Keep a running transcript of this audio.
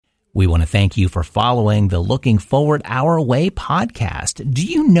We want to thank you for following the Looking Forward Our Way podcast. Do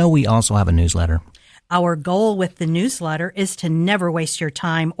you know we also have a newsletter? Our goal with the newsletter is to never waste your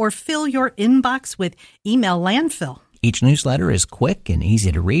time or fill your inbox with email landfill. Each newsletter is quick and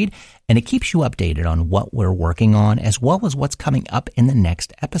easy to read, and it keeps you updated on what we're working on as well as what's coming up in the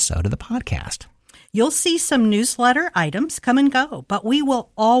next episode of the podcast. You'll see some newsletter items come and go, but we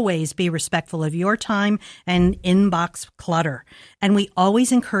will always be respectful of your time and inbox clutter. And we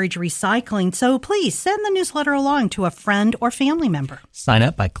always encourage recycling, so please send the newsletter along to a friend or family member. Sign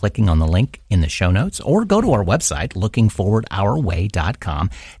up by clicking on the link in the show notes or go to our website, lookingforwardourway.com.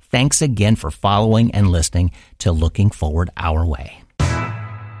 Thanks again for following and listening to Looking Forward Our Way.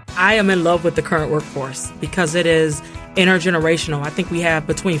 I am in love with the current workforce because it is intergenerational. I think we have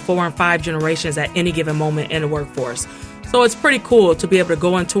between 4 and 5 generations at any given moment in the workforce. So it's pretty cool to be able to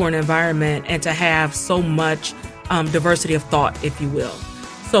go into an environment and to have so much diversity of thought, if you will.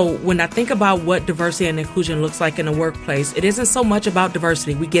 So when I think about what diversity and inclusion looks like in the workplace, it isn't so much about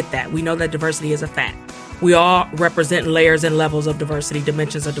diversity. We get that. We know that diversity is a fact. We all represent layers and levels of diversity,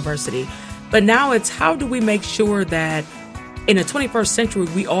 dimensions of diversity. But now it's how do we make sure that in the 21st century,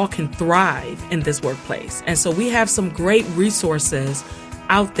 we all can thrive in this workplace. And so we have some great resources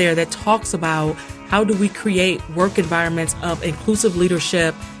out there that talks about how do we create work environments of inclusive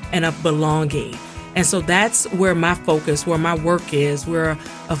leadership and of belonging. And so that's where my focus, where my work is. We're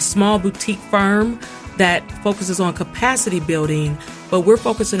a small boutique firm that focuses on capacity building, but we're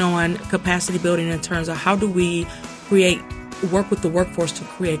focusing on capacity building in terms of how do we work with the workforce to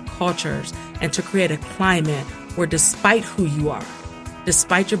create cultures and to create a climate where despite who you are,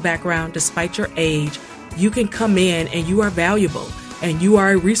 despite your background, despite your age, you can come in and you are valuable and you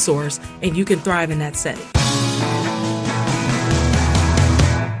are a resource and you can thrive in that setting.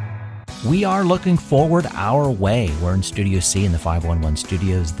 We are looking forward our way. We're in Studio C in the 511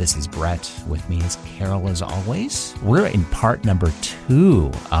 studios. This is Brett. With me is Carol as always. We're in part number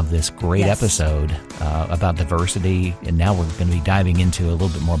 2 of this great episode about diversity. And now we're going to be diving into a little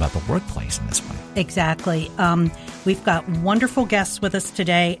bit more about the workplace in this way. Exactly. We've got wonderful guests with us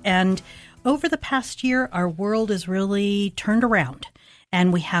today. And over the past year, our world has really turned around.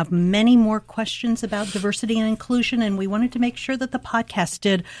 And we have many more questions about diversity and inclusion, and we wanted to make sure that the podcast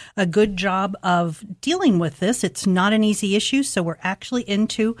did a good job of dealing with this. It's not an easy issue, so we're actually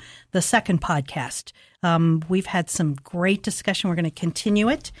into the second podcast. We've had some great discussion. We're going to continue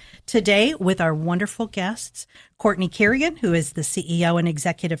it today with our wonderful guests, Courtney Kerrigan, who is the CEO and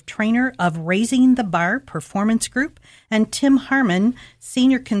executive trainer of Raising the Bar Performance Group, and Tim Harmon,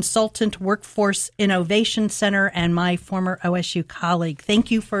 senior consultant, Workforce Innovation Center, and my former OSU colleague. Thank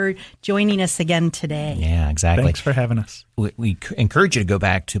you for joining us again today. Yeah, exactly. Thanks for having us. We encourage you to go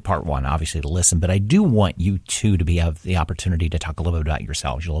back to part 1, obviously, to listen, but I do want you two to have the opportunity to talk a little bit about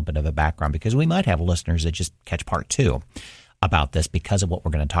yourselves, a little bit of a background, because we might have listeners that just catch part 2 about this because of what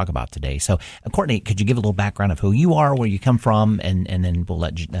we're going to talk about today. So, Courtney, could you give a little background of who you are, where you come from, and then we'll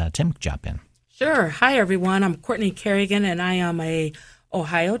let Tim jump in. Sure. Hi, everyone. I'm Courtney Kerrigan, and I am a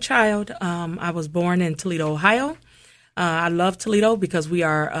Ohio child. I was born in Toledo, Ohio. I love Toledo because we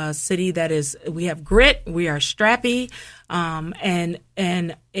are a city we have grit, we are strappy, from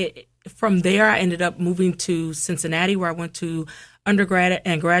there I ended up moving to Cincinnati, where I went to undergrad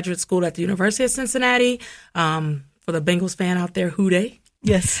and graduate school at the University of Cincinnati. For the Bengals fan out there, Hoo Day.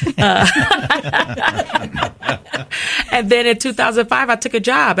 Yes. And then in 2005, I took a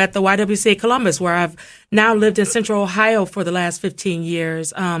job at the YWCA Columbus, where I've now lived in Central Ohio for the last 15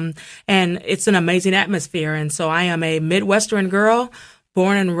 years. And it's an amazing atmosphere. And so I am a Midwestern girl,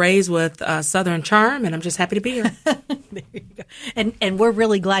 born and raised with Southern charm, and I'm just happy to be here. There you go. And we're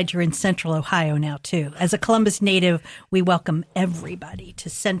really glad you're in Central Ohio now, too. As a Columbus native, we welcome everybody to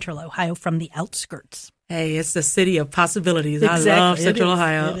Central Ohio from the outskirts. Hey, it's the city of possibilities. Exactly. I love Central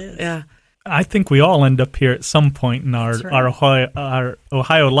Ohio. It is. Yeah. I think we all end up here at some point in our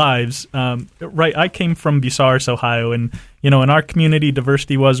Ohio lives. Right. I came from Bucyrus, Ohio, and, in our community,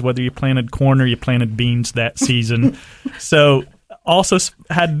 diversity was whether you planted corn or you planted beans that season. So also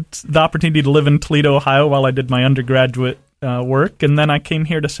had the opportunity to live in Toledo, Ohio while I did my undergraduate work. And then I came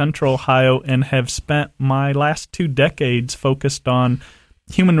here to Central Ohio and have spent my last 2 decades focused on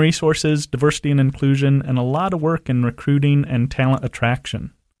human resources, diversity and inclusion, and a lot of work in recruiting and talent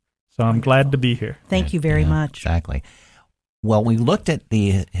attraction. So I'm glad to be here. Thank you very much. Exactly. Well, we looked at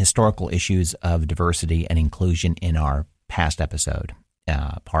the historical issues of diversity and inclusion in our past episode,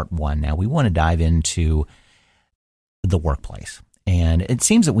 part 1. Now we want to dive into the workplace. And it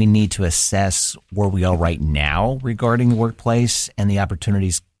seems that we need to assess where we are right now regarding the workplace and the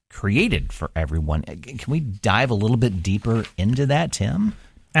opportunities created for everyone. Can we dive a little bit deeper into that, Tim?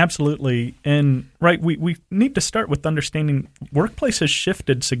 Absolutely. And we need to start with understanding workplace has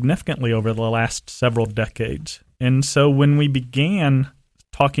shifted significantly over the last several decades. And so when we began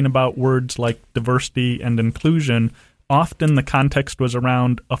talking about words like diversity and inclusion, often the context was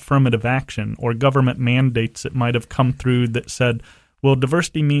around affirmative action or government mandates that might have come through that said, well,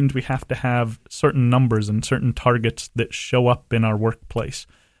 diversity means we have to have certain numbers and certain targets that show up in our workplace.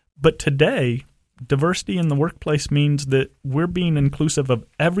 But today, diversity in the workplace means that we're being inclusive of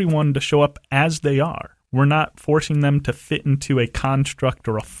everyone to show up as they are. We're not forcing them to fit into a construct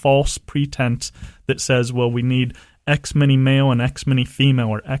or a false pretense that says, well, we need X many male and X many female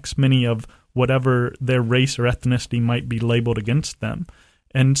or X many of whatever their race or ethnicity might be labeled against them.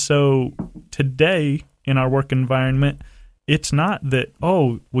 And so today in our work environment, it's not that,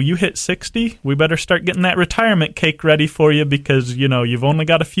 oh, well, you hit 60, we better start getting that retirement cake ready for you because, you've only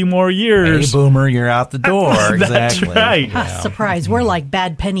got a few more years. Hey, boomer, you're out the door. That's exactly. right. Yeah. Surprise. We're like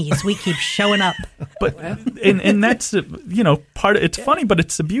bad pennies. We keep showing up. But and that's, part of it's funny, but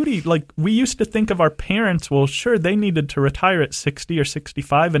it's the beauty. Like, we used to think of our parents, well, sure, they needed to retire at 60 or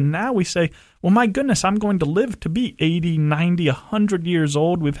 65. And now we say, well, my goodness, I'm going to live to be 80, 90, 100 years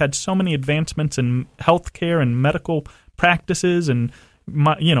old. We've had so many advancements in healthcare and medical practices, and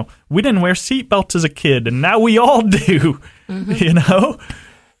we didn't wear seatbelts as a kid, and now we all do.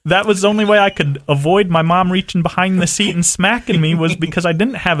 That was the only way I could avoid my mom reaching behind the seat and smacking me was because I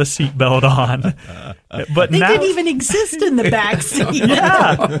didn't have a seatbelt on. But they now, didn't even exist in the back seat.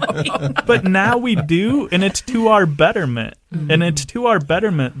 Yeah, but now we do, and it's to our betterment. And it's to our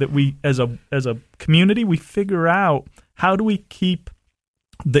betterment that we, as a community, we figure out how do we keep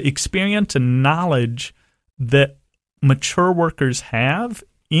the experience and knowledge that mature workers have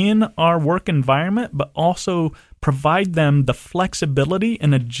in our work environment, but also provide them the flexibility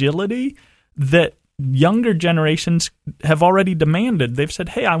and agility that younger generations have already demanded. They've said,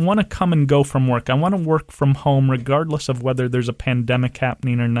 hey, I want to come and go from work. I want to work from home regardless of whether there's a pandemic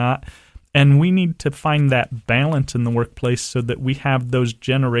happening or not. And we need to find that balance in the workplace so that we have those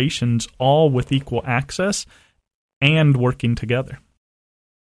generations all with equal access and working together.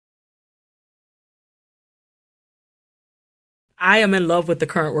 I am in love with the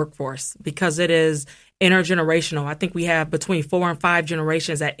current workforce because it is intergenerational. I think we have between 4 and 5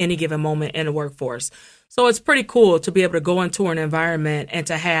 generations at any given moment in the workforce. So it's pretty cool to be able to go into an environment and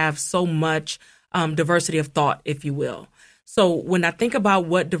to have so much diversity of thought, if you will. So when I think about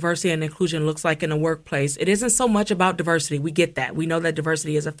what diversity and inclusion looks like in the workplace, it isn't so much about diversity. We get that. We know that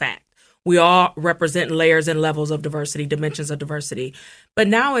diversity is a fact. We all represent layers and levels of diversity, dimensions of diversity. But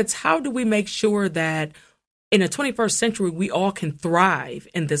now it's how do we make sure that in the 21st century, we all can thrive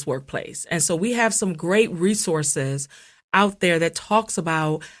in this workplace. And so we have some great resources out there that talks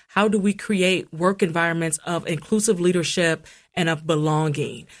about how do we create work environments of inclusive leadership and of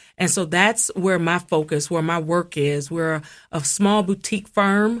belonging. And so that's where my focus, where my work is. We're a small boutique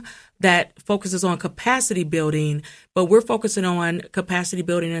firm that focuses on capacity building, but we're focusing on capacity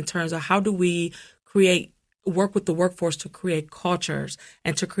building in terms of how do we work with the workforce to create cultures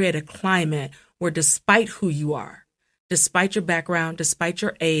and to create a climate where despite who you are, despite your background, despite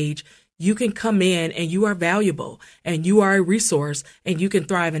your age, you can come in and you are valuable and you are a resource and you can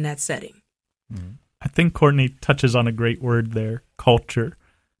thrive in that setting. I think Courtney touches on a great word there, culture,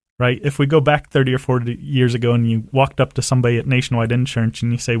 right? If we go back 30 or 40 years ago and you walked up to somebody at Nationwide Insurance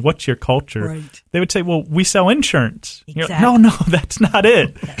and you say, what's your culture? Right. They would say, well, we sell insurance. Exactly. You're like, no, that's not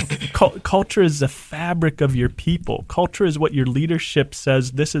it. Culture is the fabric of your people. Culture is what your leadership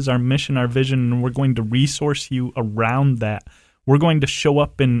says, this is our mission, our vision, and we're going to resource you around that. We're going to show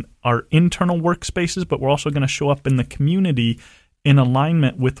up in our internal workspaces, but we're also going to show up in the community in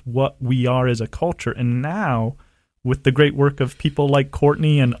alignment with what we are as a culture. And now, with the great work of people like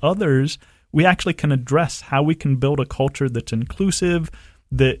Courtney and others, we actually can address how we can build a culture that's inclusive,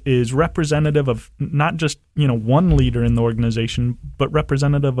 that is representative of not just, one leader in the organization, but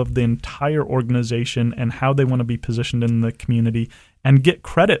representative of the entire organization and how they want to be positioned in the community and get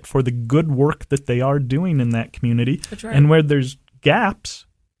credit for the good work that they are doing in that community. That's right. And where there's gaps,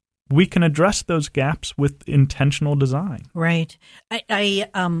 we can address those gaps with intentional design. Right. I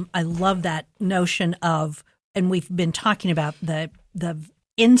love that notion of, and we've been talking about the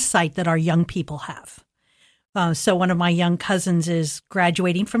insight that our young people have. So one of my young cousins is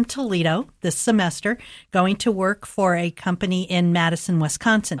graduating from Toledo this semester, going to work for a company in Madison,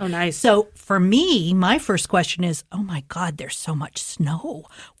 Wisconsin. Oh, nice. So for me, my first question is, oh my God, there's so much snow.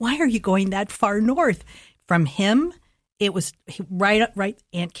 Why are you going that far north? From him, it was right.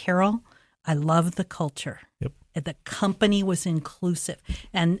 Aunt Carol, I love the culture. Yep. The company was inclusive.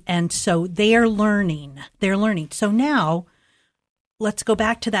 And so they are learning. They're learning. So now let's go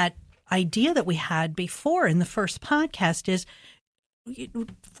back to that idea that we had before in the first podcast is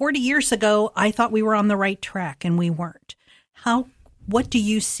 40 years ago, I thought we were on the right track and we weren't. What do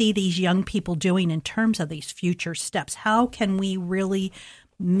you see these young people doing in terms of these future steps? How can we really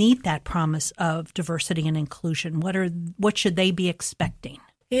meet that promise of diversity and inclusion? What should they be expecting?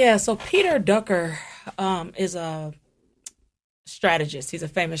 Yeah, so Peter Drucker is a strategist. He's a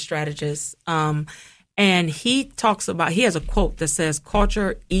famous strategist. And he has a quote that says,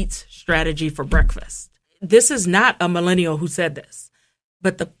 "Culture eats strategy for breakfast." This is not a millennial who said this,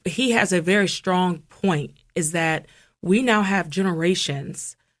 but he has a very strong point, is that we now have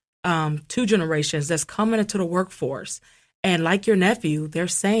generations, 2 generations that's coming into the workforce. And like your nephew, they're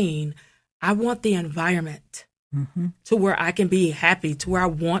saying, I want the environment to where I can be happy, to where I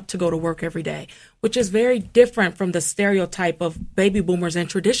want to go to work every day, which is very different from the stereotype of baby boomers and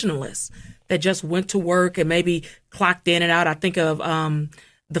traditionalists that just went to work and maybe clocked in and out. I think of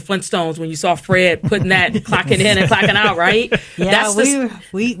the Flintstones when you saw Fred putting that clocking in and clocking out, right? Yeah,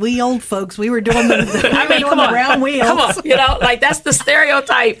 we old folks, we were doing the round wheels. Come on, like that's the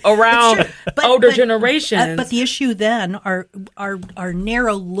stereotype around older generations. But the issue then, our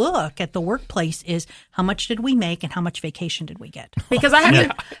narrow look at the workplace is how much did we make and how much vacation did we get? Because I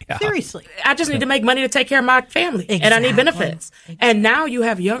have seriously, I just need to make money to take care of my family, and I need benefits. Exactly. And now you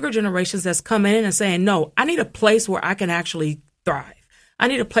have younger generations that's coming in and saying, no, I need a place where I can actually thrive. I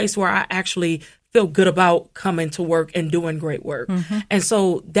need a place where I actually feel good about coming to work and doing great work. And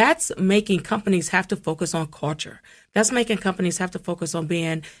so that's making companies have to focus on culture. That's making companies have to focus on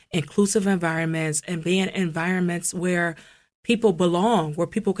being inclusive environments and being environments where people belong, where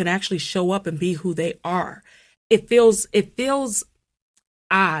people can actually show up and be who they are. It feels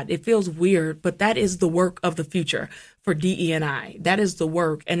odd. It feels weird, but that is the work of the future for DE&I. That is the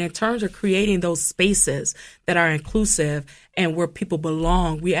work. And in terms of creating those spaces that are inclusive and where people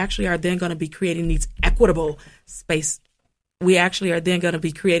belong, we actually are then going to be creating these equitable spaces. We actually are then going to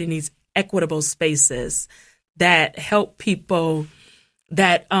be creating these equitable spaces that help people,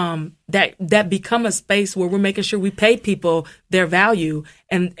 that become a space where we're making sure we pay people their value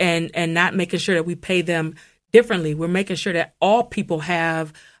and not making sure that we pay them differently. We're making sure that all people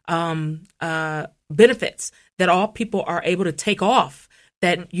have benefits, that all people are able to take off,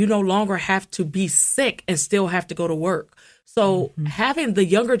 that you no longer have to be sick and still have to go to work. So having the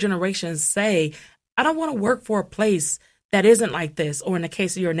younger generations say, I don't want to work for a place that isn't like this, or in the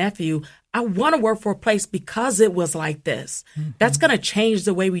case of your nephew, I want to work for a place because it was like this. That's going to change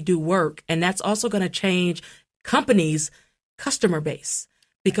the way we do work. And that's also going to change companies' customer base,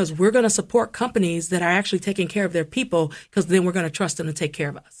 because we're going to support companies that are actually taking care of their people, because then we're going to trust them to take care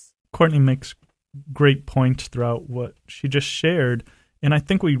of us. Courtney makes great points throughout what she just shared. And I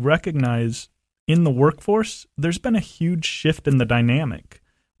think we recognize in the workforce, there's been a huge shift in the dynamic.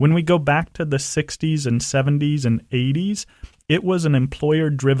 When we go back to the 60s and 70s and 80s, it was an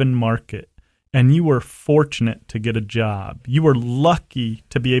employer-driven market, and you were fortunate to get a job. You were lucky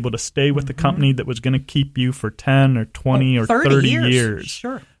to be able to stay with the company that was going to keep you for 10 or 20 or 30 years.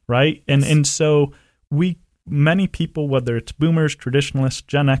 Sure. Right? And so many people, whether it's boomers, traditionalists,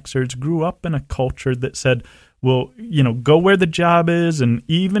 Gen Xers, grew up in a culture that said, well, go where the job is, and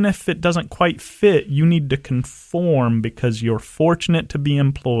even if it doesn't quite fit, you need to conform because you're fortunate to be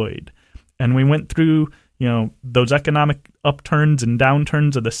employed. And we went through, those economic upturns and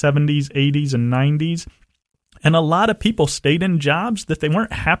downturns of the 70s, 80s, and 90s. And a lot of people stayed in jobs that they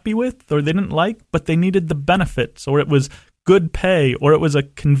weren't happy with or they didn't like, but they needed the benefits, or it was good pay, or it was a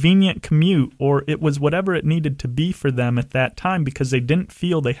convenient commute, or it was whatever it needed to be for them at that time, because they didn't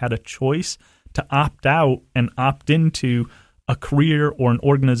feel they had a choice to opt out and opt into a career or an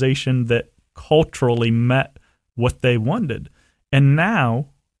organization that culturally met what they wanted. And now,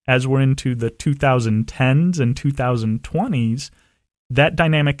 as we're into the 2010s and 2020s, that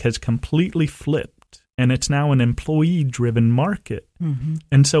dynamic has completely flipped, and it's now an employee-driven market.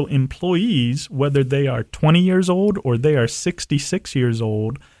 And so employees, whether they are 20 years old or they are 66 years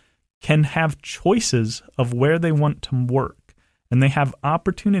old, can have choices of where they want to work. And they have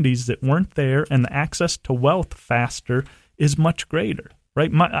opportunities that weren't there, and the access to wealth faster is much greater,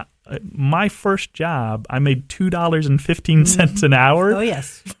 right? My first job, I made $2.15 an hour. Oh,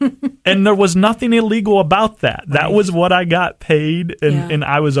 yes. And there was nothing illegal about that. That was what I got paid, and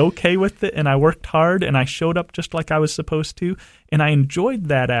I was okay with it, and I worked hard, and I showed up just like I was supposed to, and I enjoyed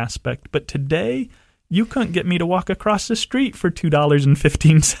that aspect. But today, you couldn't get me to walk across the street for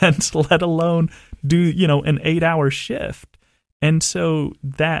 $2.15, let alone do, an 8-hour shift. And so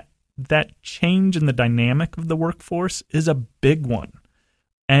that change in the dynamic of the workforce is a big one.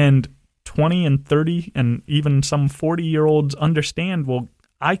 And 20 and 30 and even some 40-year-olds understand, well,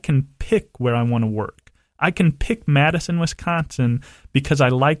 I can pick where I want to work. I can pick Madison, Wisconsin because I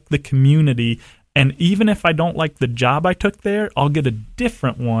like the community. And even if I don't like the job I took there, I'll get a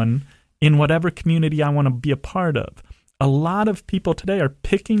different one in whatever community I want to be a part of. A lot of people today are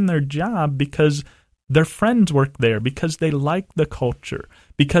picking their job because their friends work there, because they like the culture,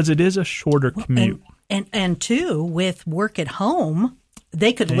 because it is a shorter commute. And too, with work at home,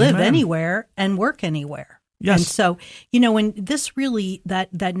 they could live anywhere and work anywhere. Yes. And so, when this really,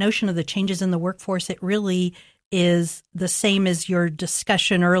 that notion of the changes in the workforce, it really is the same as your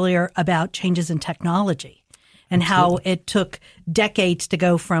discussion earlier about changes in technology and how it took decades to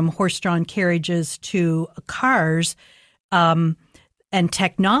go from horse-drawn carriages to cars, and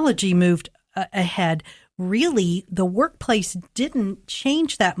technology moved ahead. Really, the workplace didn't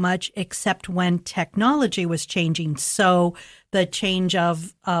change that much except when technology was changing. So the change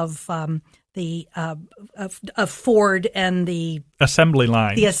of Ford and the assembly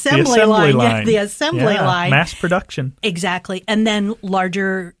line. The assembly line. Mass production. Exactly. And then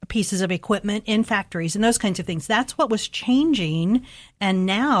larger pieces of equipment in factories and those kinds of things. That's what was changing. And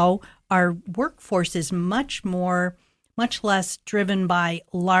now our workforce is much less driven by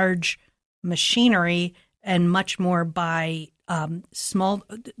large machinery and much more by small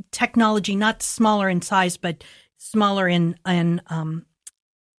technology, not smaller in size, but smaller in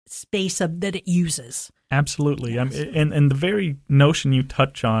space that it uses. Absolutely. Yes. And the very notion you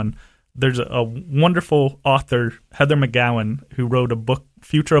touch on, there's a wonderful author, Heather McGowan, who wrote a book,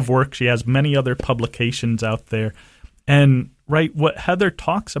 Future of Work. She has many other publications out there. And what Heather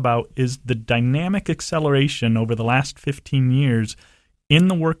talks about is the dynamic acceleration over the last 15 years in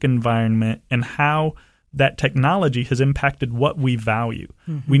the work environment and how that technology has impacted what we value.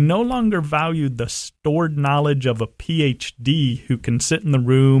 Mm-hmm. We no longer value the stored knowledge of a PhD who can sit in the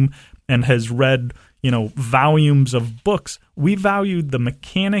room and has read, volumes of books. We value the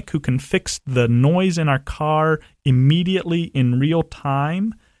mechanic who can fix the noise in our car immediately in real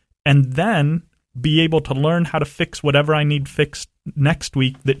time and then be able to learn how to fix whatever I need fixed next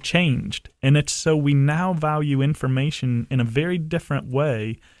week that changed. And it's so we now value information in a very different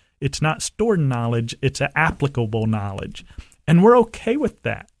way. It's not stored knowledge, it's applicable knowledge. And we're okay with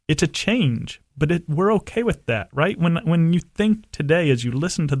that. It's a change, but we're okay with that, right? When you think today, as you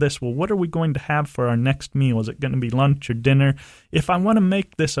listen to this, well, what are we going to have for our next meal? Is it going to be lunch or dinner? If I want to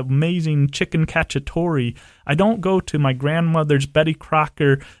make this amazing chicken cacciatore, I don't go to my grandmother's Betty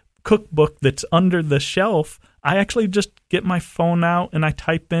Crocker cookbook that's under the shelf. I actually just get my phone out and I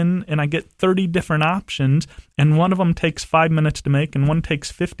type in and I get 30 different options, and one of them takes 5 minutes to make and one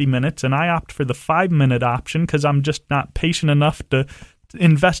takes 50 minutes, and I opt for the 5-minute option because I'm just not patient enough to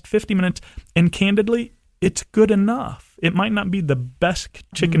invest 50 minutes. And candidly, it's good enough. It might not be the best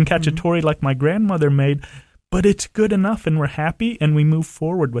chicken cacciatore like my grandmother made, but it's good enough, and we're happy and we move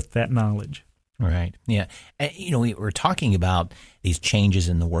forward with that knowledge. Right. Yeah. We were talking about these changes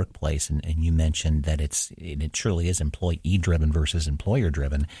in the workplace, and you mentioned that it truly is employee-driven versus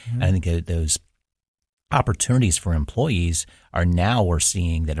employer-driven. Mm-hmm. And I think those opportunities for employees are now we're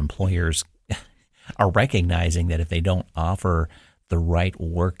seeing that employers are recognizing that if they don't offer the right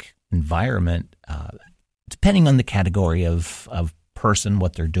work environment, depending on the category of person,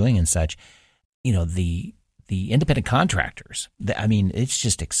 what they're doing and such, the independent contractors, it's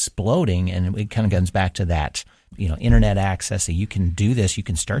just exploding, and it kind of comes back to that, internet access. So you can do this, you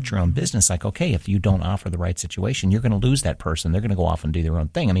can start your own business. Like, okay, if you don't offer the right situation, you're going to lose that person. They're going to go off and do their own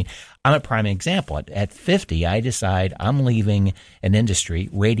thing. I'm a prime example. At 50, I decide I'm leaving an industry,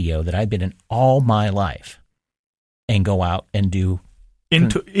 radio, that I've been in all my life, and go out and do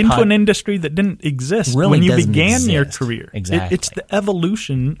into an industry that didn't exist really when you began your career. Exactly. It's the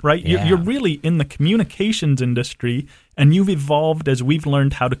evolution, right? Yeah. You're really in the communications industry, and you've evolved as we've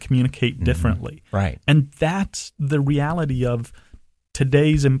learned how to communicate differently. Right. And that's the reality of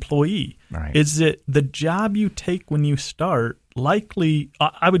today's employee. Right. Is that the job you take when you start, likely,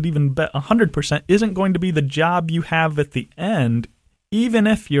 I would even bet 100%, isn't going to be the job you have at the end, even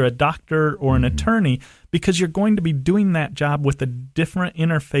if you're a doctor or an attorney, because you're going to be doing that job with a different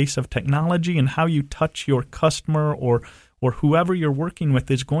interface of technology, and how you touch your customer or whoever you're working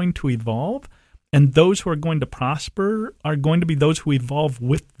with is going to evolve. And those who are going to prosper are going to be those who evolve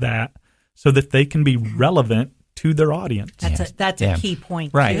with that so that they can be relevant to their audience. That's a key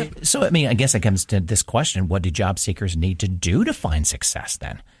point. Right. Too. So, I guess it comes to this question, what do job seekers need to do to find success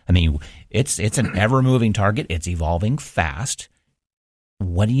then? It's an ever-moving target. It's evolving fast.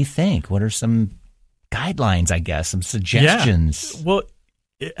 What do you think? What are some guidelines, I guess, some suggestions? Yeah. Well,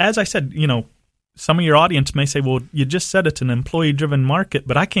 as I said, some of your audience may say, well, you just said it's an employee-driven market,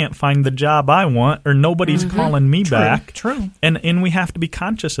 but I can't find the job I want, or nobody's calling me back. True. And we have to be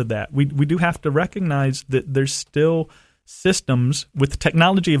conscious of that. We do have to recognize that there's still systems with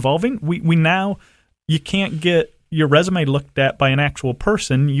technology evolving. We now, you can't get your resume looked at by an actual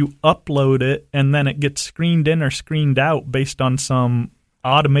person. You upload it, and then it gets screened in or screened out based on some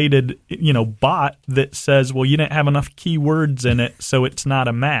automated, bot that says, well, you didn't have enough keywords in it, so it's not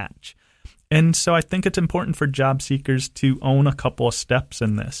a match. And so I think it's important for job seekers to own a couple of steps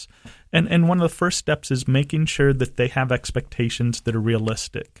in this. And one of the first steps is making sure that they have expectations that are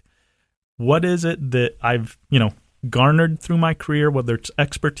realistic. What is it that I've, garnered through my career, whether it's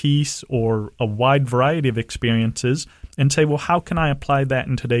expertise or a wide variety of experiences, and say, well, how can I apply that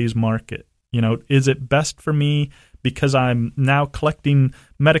in today's market? Is it best for me because I'm now collecting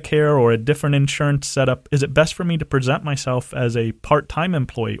Medicare or a different insurance setup? Is it best for me to present myself as a part-time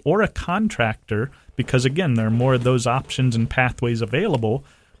employee or a contractor? Because, again, there are more of those options and pathways available.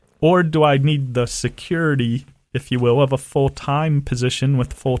 Or do I need the security, if you will, of a full-time position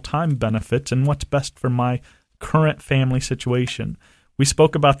with full-time benefits? And what's best for my current family situation? We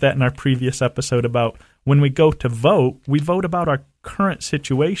spoke about that in our previous episode about when we go to vote, we vote about our current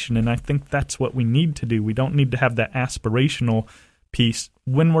situation, and I think that's what we need to do. We don't need to have that aspirational piece.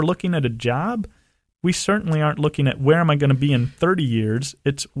 When we're looking at a job, we certainly aren't looking at where am I going to be in 30 years.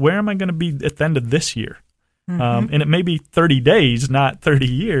 It's where am I going to be at the end of this year? And it may be 30 days, not 30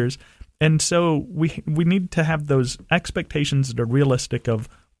 years. And so we need to have those expectations that are realistic of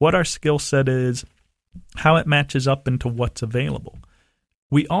what our skill set is, how it matches up into what's available.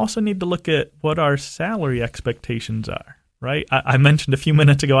 We also need to look at what our salary expectations are, right? I mentioned a few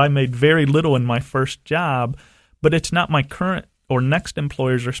minutes ago I made very little in my first job, but it's not my current or next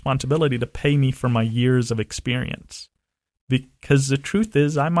employer's responsibility to pay me for my years of experience. Because the truth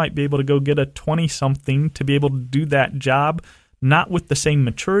is I might be able to go get a 20-something to be able to do that job, not with the same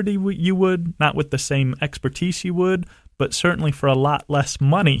maturity you would, not with the same expertise you would, but certainly for a lot less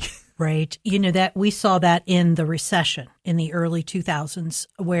money. Right. That we saw that in the recession in the early 2000s,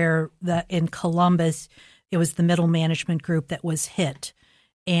 where in Columbus, it was the middle management group that was hit.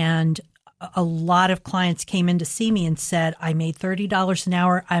 And a lot of clients came in to see me and said, I made $30 an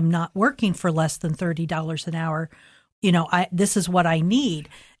hour. I'm not working for less than $30 an hour. This is what I need.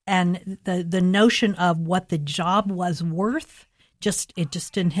 And the notion of what the job was worth, it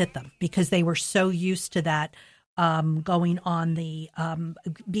just didn't hit them because they were so used to that. Going on the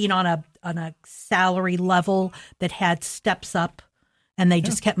being on a salary level that had steps up, and they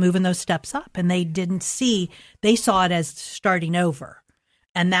just kept moving those steps up, and they saw it as starting over,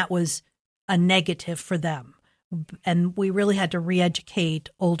 and that was a negative for them. And we really had to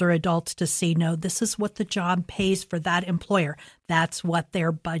re-educate older adults to see, no, this is what the job pays for that employer. That's what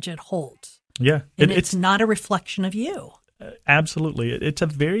their budget holds. Yeah, and it's not a reflection of you. Absolutely, it's a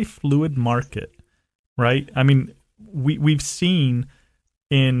very fluid market. Right? I mean, we've seen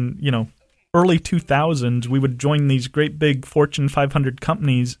in, early 2000s, we would join these great big Fortune 500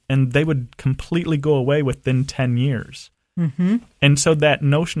 companies, and they would completely go away within 10 years. Mm-hmm. And so that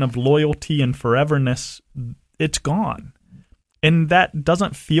notion of loyalty and foreverness, it's gone. And that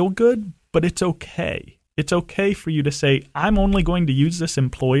doesn't feel good, but it's okay. It's okay for you to say, I'm only going to use this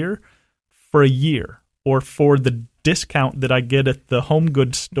employer for a year or for the discount that I get at the home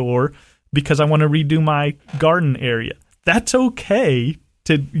goods store because I want to redo my garden area. That's okay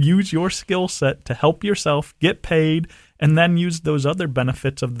to use your skill set to help yourself, get paid, and then use those other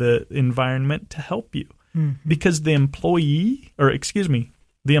benefits of the environment to help you. Mm-hmm. Because the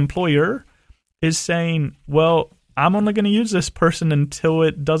employer is saying, well, I'm only going to use this person until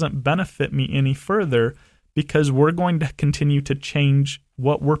it doesn't benefit me any further because we're going to continue to change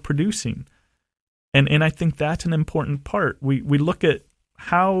what we're producing. And I think that's an important part. We look at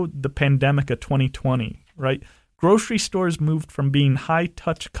how the pandemic of 2020, right? Grocery stores moved from being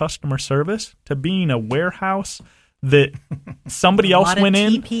high-touch customer service to being a warehouse that somebody else went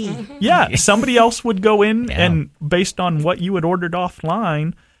in. TP. Yeah, somebody else would go in and based on what you had ordered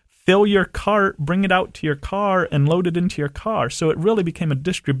offline, fill your cart, bring it out to your car, and load it into your car. So it really became a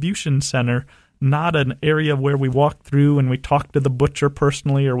distribution center, not an area where we walked through and we talked to the butcher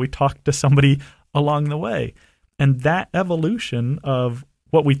personally or we talked to somebody along the way. And that evolution of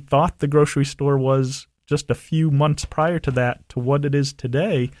what we thought the grocery store was just a few months prior to that to what it is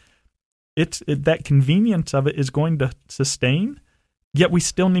today, that convenience of it is going to sustain, yet we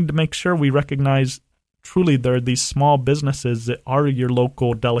still need to make sure we recognize truly there are these small businesses that are your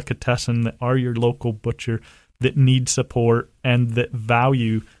local delicatessen, that are your local butcher, that need support and that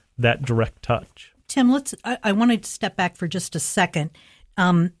value that direct touch. Tim, I wanted to step back for just a second.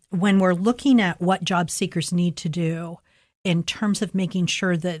 when we're looking at what job seekers need to do in terms of making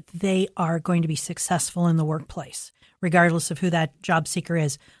sure that they are going to be successful in the workplace, regardless of who that job seeker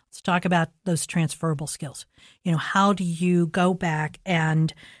is, let's talk about those transferable skills. How do you go back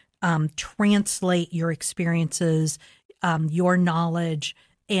and translate your experiences, your knowledge,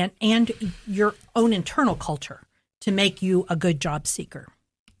 and your own internal culture to make you a good job seeker?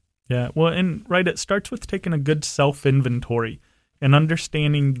 Yeah, well, and it starts with taking a good self-inventory and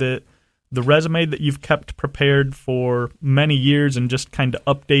understanding that the resume that you've kept prepared for many years and just kind of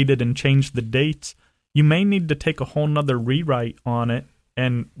updated and changed the dates, you may need to take a whole nother rewrite on it.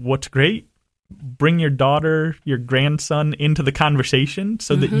 And what's great, bring your daughter, your grandson into the conversation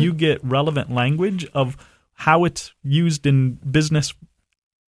so that you get relevant language of how it's used in business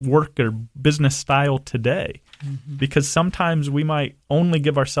work or business style today. Because sometimes we might only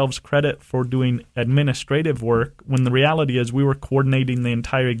give ourselves credit for doing administrative work when the reality is we were coordinating the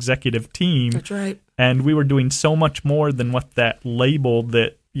entire executive team. That's right. And we were doing so much more than what that label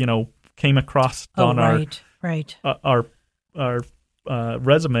that, came across on our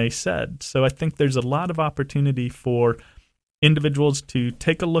resume said. So I think there's a lot of opportunity for individuals to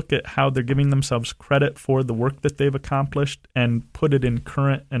take a look at how they're giving themselves credit for the work that they've accomplished and put it in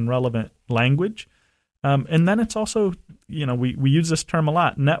current and relevant language. And then it's also, we use this term a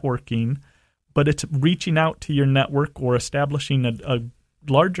lot, networking, but it's reaching out to your network or establishing a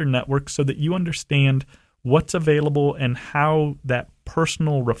larger network so that you understand what's available and how that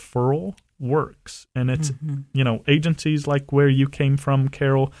personal referral works. And it's, agencies like where you came from,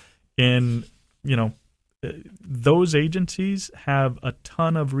 Carol, in, those agencies have a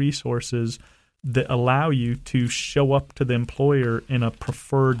ton of resources that allow you to show up to the employer in a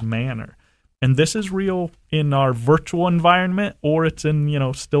preferred manner. And this is real in our virtual environment, or it's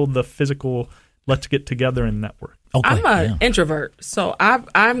in, still the physical, let's get together and network. Okay, I'm an introvert, so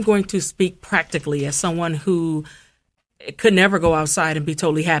I'm going to speak practically as someone who could never go outside and be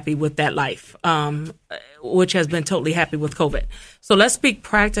totally happy with that life, which has been totally happy with COVID. So let's speak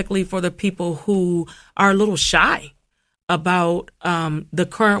practically for the people who are a little shy about the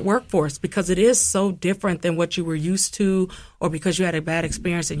current workforce, because it is so different than what you were used to, or because you had a bad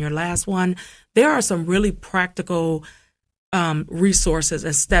experience in your last one. There are some really practical resources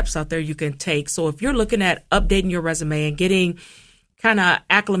and steps out there you can take. So if you're looking at updating your resume and getting kind of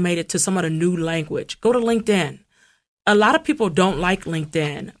acclimated to some of the new language, go to LinkedIn. A lot of people don't like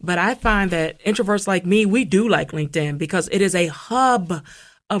LinkedIn, but I find that introverts like me, we do like LinkedIn because it is a hub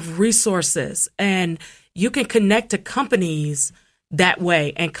of resources, and you can connect to companies that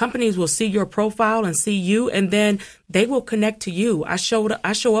way, and companies will see your profile and see you, and then they will connect to you. I show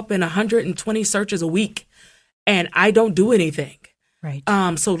up in 120 searches a week, and I don't do anything. Right.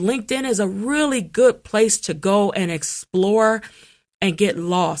 So LinkedIn is a really good place to go and explore and get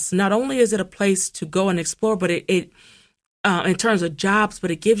lost. Not only is it a place to go and explore, but it in terms of jobs,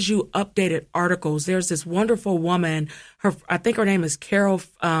 but it gives you updated articles. There's this wonderful woman, I think her name is Carol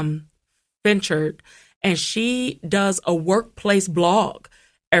Finchard, and she does a workplace blog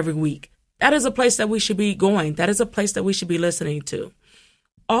every week. That is a place that we should be going. That is a place that we should be listening to.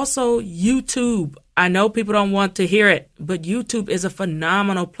 Also, YouTube. I know people don't want to hear it, but YouTube is a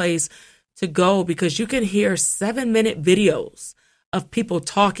phenomenal place to go because you can hear 7-minute videos of people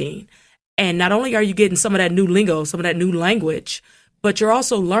talking. And not only are you getting some of that new lingo, some of that new language, but you're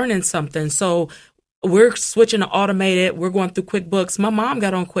also learning something. So we're switching to automated. We're going through QuickBooks. My mom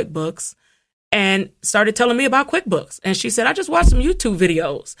got on QuickBooks and started telling me about QuickBooks. And she said, I just watched some YouTube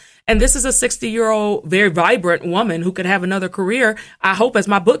videos. And this is a 60-year-old, very vibrant woman who could have another career, I hope, as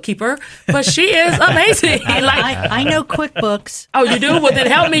my bookkeeper. But she is amazing. I know QuickBooks. Oh, you do? Well, then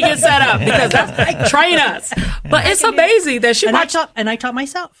help me get set up because train us. But it's amazing that she watched. And I taught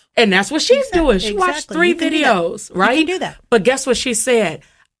myself. And that's what she's doing. She watched 3 videos, right? You can do that. But guess what she said?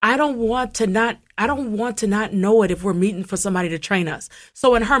 I don't want to not know it if we're meeting for somebody to train us.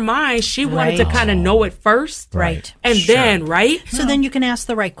 So in her mind, she wanted to kind of know it first. Right. And then, right? So then you can ask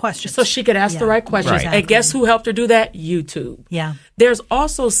the right questions. So she could ask the right questions. Right. And guess who helped her do that? YouTube. Yeah. There's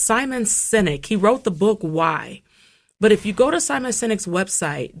also Simon Sinek. He wrote the book Why. But if you go to Simon Sinek's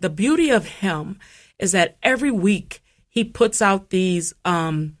website, the beauty of him is that every week he puts out these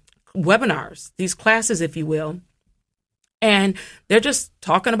webinars, these classes, if you will. And they're just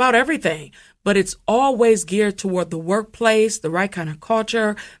talking about everything, but it's always geared toward the workplace, the right kind of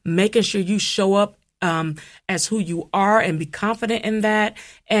culture, making sure you show up as who you are and be confident in that.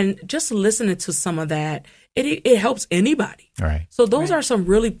 And just listening to some of that, it helps anybody. Right. So those are some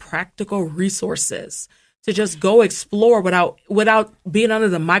really practical resources to just go explore without being under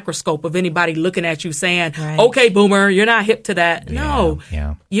the microscope of anybody looking at you saying, okay, boomer, you're not hip to that. No,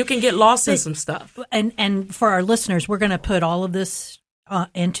 you can get lost in some stuff. And for our listeners, we're going to put all of this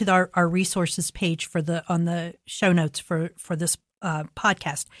into our resources page on the show notes for this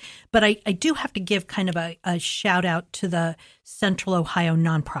podcast. But I do have to give kind of a shout out to the Central Ohio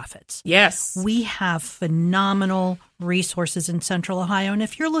nonprofits. Yes. We have phenomenal resources in Central Ohio. And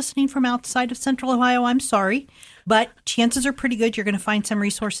if you're listening from outside of Central Ohio, I'm sorry, but chances are pretty good you're going to find some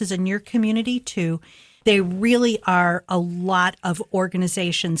resources in your community too. They really are a lot of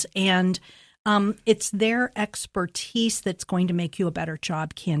organizations, and it's their expertise that's going to make you a better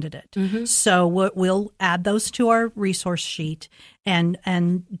job candidate. Mm-hmm. So we'll add those to our resource sheet, and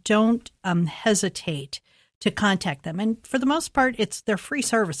don't hesitate to contact them. And for the most part, they're free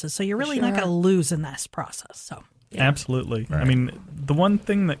services, so you're really not going to lose in this process. So absolutely. Right. I mean, the one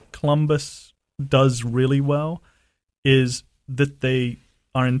thing that Columbus does really well is that they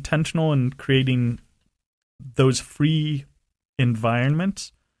are intentional in creating those free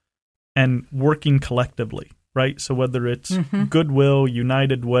environments and working collectively, right? So whether it's Goodwill,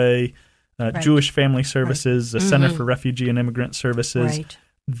 United Way, Jewish Family Services, the Center for Refugee and Immigrant Services,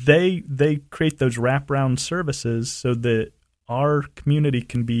 they create those wraparound services so that our community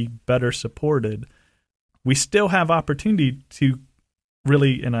can be better supported. We still have opportunity to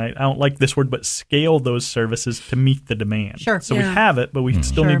really, and I don't like this word, but scale those services to meet the demand. Sure. So we have it, but we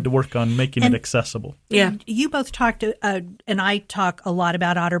still need to work on making it accessible. Yeah. You both talked, and I talk a lot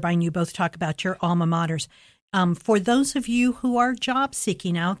about Otterbein. You both talk about your alma maters. For those of you who are job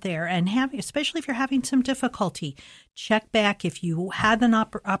seeking out there and especially if you're having some difficulty, check back. If you had an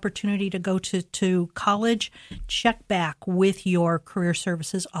opportunity to go to college, check back with your career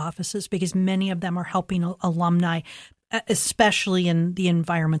services offices, because many of them are helping alumni, especially in the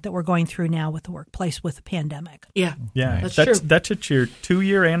environment that we're going through now with the workplace with the pandemic. Yeah. That's true. That's at your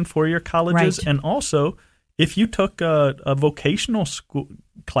 2-year and 4-year colleges. Right. And also, if you took a vocational school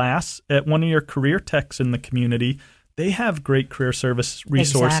class at one of your career techs in the community, they have great career service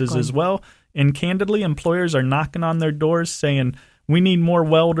resources as well. And candidly, employers are knocking on their doors saying, we need more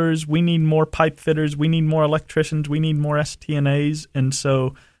welders, we need more pipe fitters, we need more electricians, we need more STNAs. And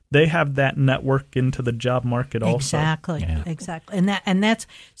so they have that network into the job market also. Exactly. And that's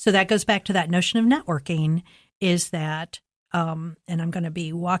so that goes back to that notion of networking, is that and I'm going to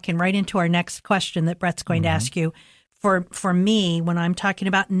be walking right into our next question that Brett's going to ask you. For me, when I'm talking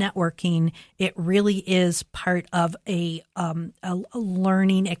about networking, it really is part of a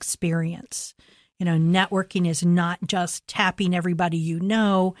learning experience. You know, networking is not just tapping everybody you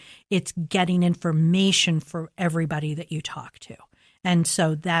know, it's getting information for everybody that you talk to. And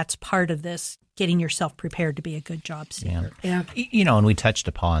so that's part of this, getting yourself prepared to be a good job seeker. Yeah. You know, and we touched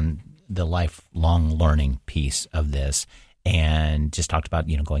upon the lifelong learning piece of this and just talked about,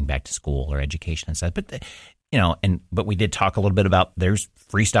 going back to school or education and stuff. But, but we did talk a little bit about there's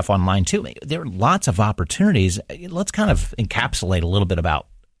free stuff online too. There are lots of opportunities. Let's kind of encapsulate a little bit about,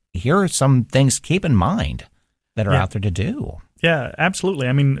 here are some things to keep in mind that are out there to do. Yeah, absolutely.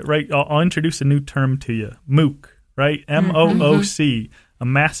 I mean, right, I'll introduce a new term to you, MOOC. Right? MOOC, a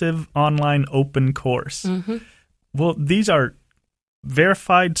massive online open course. Mm-hmm. Well, these are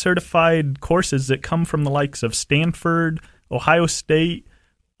verified, certified courses that come from the likes of Stanford, Ohio State,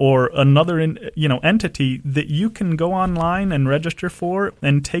 or another entity that you can go online and register for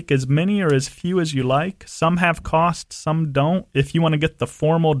and take as many or as few as you like. Some have costs, some don't. If you want to get the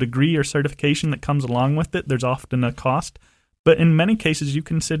formal degree or certification that comes along with it, there's often a cost. But in many cases, you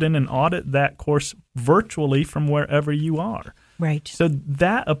can sit in and audit that course virtually from wherever you are. Right. So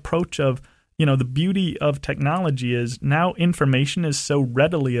that approach of, the beauty of technology is now information is so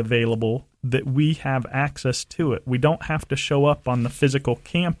readily available that we have access to it. We don't have to show up on the physical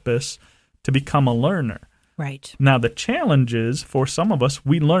campus to become a learner. Right. Now, the challenge is, for some of us,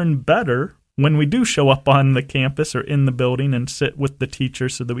 we learn better when we do show up on the campus or in the building and sit with the teacher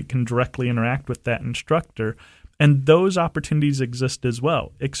so that we can directly interact with that instructor. And those opportunities exist as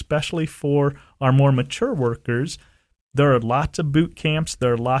well, especially for our more mature workers. There are lots of boot camps.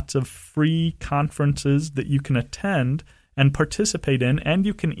 There are lots of free conferences that you can attend and participate in. And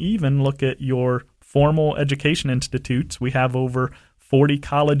you can even look at your formal education institutes. We have over 40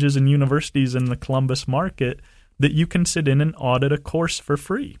 colleges and universities in the Columbus market that you can sit in and audit a course for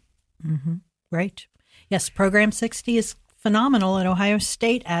free. Mm-hmm. Right. Yes, Program 60 is phenomenal at Ohio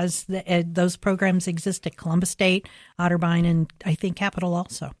State, as those programs exist at Columbus State, Otterbein, and I think Capital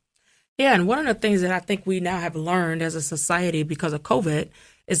also. Yeah, and one of the things that I think we now have learned as a society because of COVID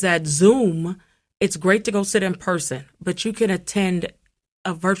is that Zoom, it's great to go sit in person, but you can attend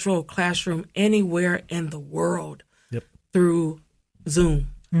a virtual classroom anywhere in the world through Zoom,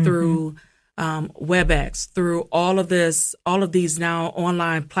 through WebEx, through all of these now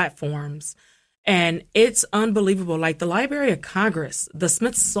online platforms. And it's unbelievable. Like the Library of Congress, the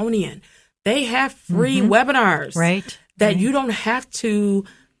Smithsonian, they have free webinars that you don't have to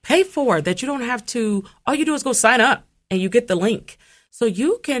pay for, that you don't have to, all you do is go sign up and you get the link. So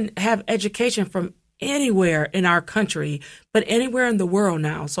you can have education from anywhere in our country, but anywhere in the world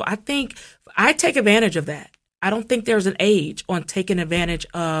now. So I think I take advantage of that. I don't think there's an age on taking advantage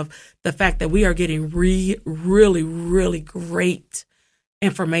of the fact that we are getting really, really great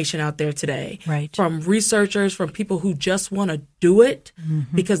information out there today. Right. From researchers, from people who just want to do it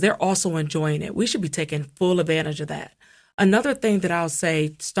because they're also enjoying it. We should be taking full advantage of that. Another thing that I'll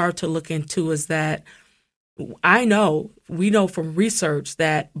say, start to look into is that we know from research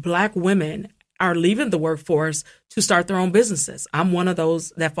that Black women are leaving the workforce to start their own businesses. I'm one of those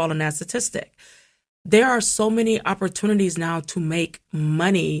that fall in that statistic. There are so many opportunities now to make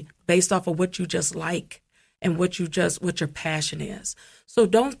money based off of what you just like and what your passion is. So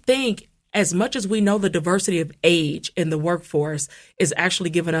don't think, as much as we know the diversity of age in the workforce is actually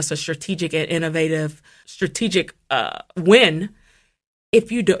giving us a strategic and innovative win. If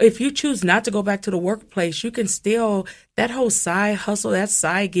you choose not to go back to the workplace, you can still, that whole side hustle, that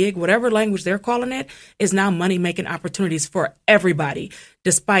side gig, whatever language they're calling it, is now money-making opportunities for everybody,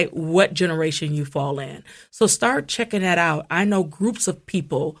 despite what generation you fall in. So start checking that out. I know groups of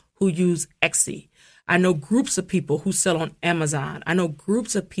people who use Etsy. I know groups of people who sell on Amazon. I know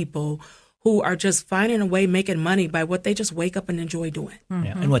groups of people who are just finding a way making money by what they just wake up and enjoy doing.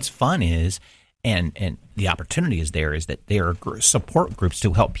 Yeah. And what's fun is, and the opportunity is that there are support groups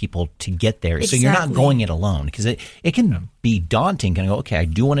to help people to get there. Exactly. So you're not going it alone, because it can be daunting. Kind of go, okay, I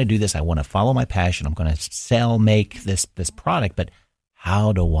do want to do this. I want to follow my passion. I'm going to make this product, but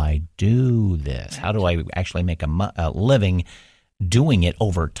how do I do this? How do I actually make a living doing it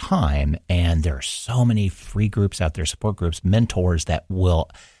over time? And there are so many free groups out there, support groups, mentors that will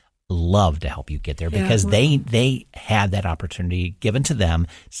love to help you get there, because they had that opportunity given to them.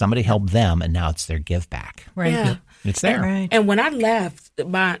 Somebody helped them, and now it's their give back. Right. Yeah. It's there. Right. And when I left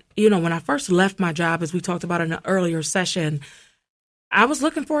when I first left my job, as we talked about in an earlier session, I was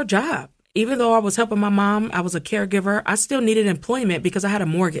looking for a job. Even though I was helping my mom, I was a caregiver, I still needed employment because I had a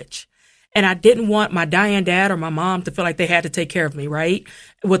mortgage. And I didn't want my dying dad or my mom to feel like they had to take care of me, right,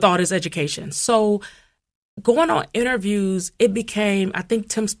 with all this education. So going on interviews, it became, I think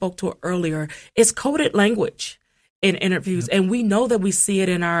Tim spoke to it earlier, it's coded language in interviews. And we know that we see it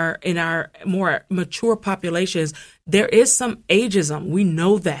in our more mature populations. There is some ageism. We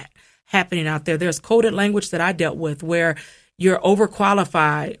know that happening out there. There's coded language that I dealt with where you're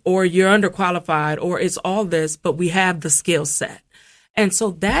overqualified or you're underqualified or it's all this, but we have the skill set. And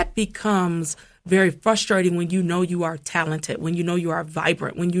so that becomes very frustrating when you know you are talented, when you know you are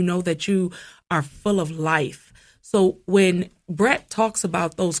vibrant, when you know that you are full of life. So when Brett talks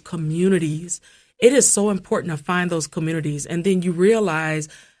about those communities, it is so important to find those communities. And then you realize,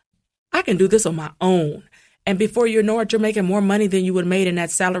 I can do this on my own. And before you know it, you're making more money than you would have made in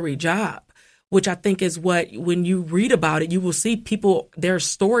that salary job, which I think is what, when you read about it, you will see people, their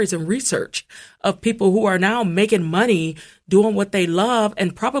stories and research of people who are now making money doing what they love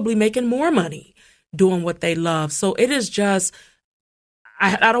and probably making more money doing what they love. So it is just,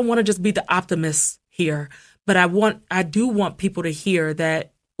 I don't want to just be the optimist here, but I do want people to hear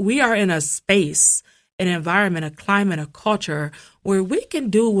that we are in a space, an environment, a climate, a culture where we can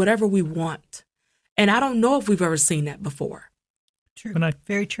do whatever we want. And I don't know if we've ever seen that before. True.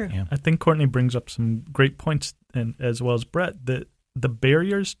 Very true. Yeah. I think Courtney brings up some great points, and as well as Brett, that the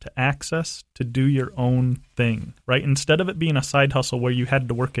barriers to access to do your own thing, right? Instead of it being a side hustle where you had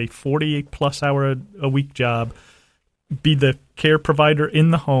to work a 40-plus hour a week job, be the care provider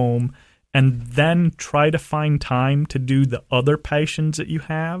in the home, and then try to find time to do the other passions that you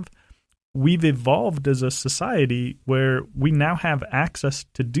have, we've evolved as a society where we now have access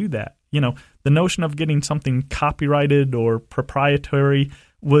to do that. You know, the notion of getting something copyrighted or proprietary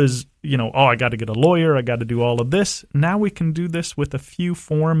was, I got to get a lawyer, I got to do all of this. Now we can do this with a few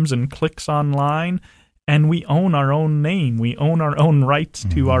forms and clicks online, and we own our own name. We own our own rights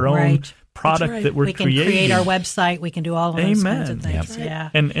to our own product that we're creating. We can create our website. We can do all of those kinds of things. Yep. Yeah.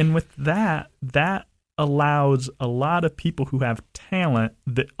 And with that allows a lot of people who have talent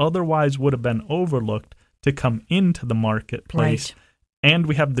that otherwise would have been overlooked to come into the marketplace. Right. And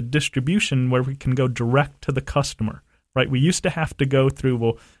we have the distribution where we can go direct to the customer, right? We used to have to go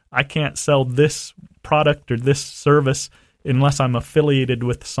through, I can't sell this product or this service unless I'm affiliated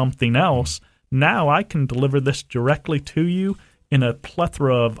with something else. Now I can deliver this directly to you in a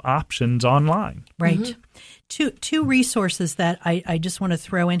plethora of options online. Right. Mm-hmm. Two resources that I just want to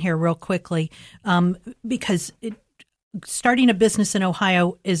throw in here real quickly, because starting a business in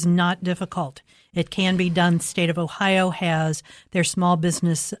Ohio is not difficult. It can be done. State of Ohio has their small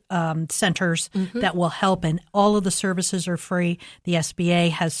business centers that will help, and all of the services are free. The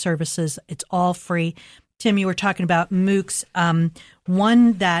SBA has services. It's all free. Tim, you were talking about MOOCs.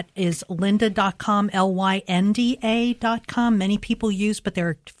 One that is lynda.com, lynda.com. Many people use, but there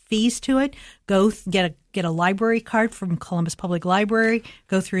are fees to it. Go get a library card from Columbus Public Library.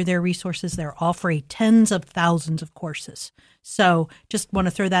 Go through their resources. They're all free. Tens of thousands of courses. So just want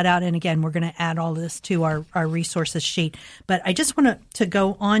to throw that out. And again, we're going to add all this to our resources sheet. But I just want to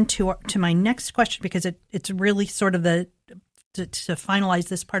go on to my next question, because it's really sort of to finalize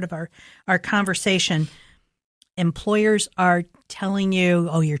this part of our conversation. Employers are telling you,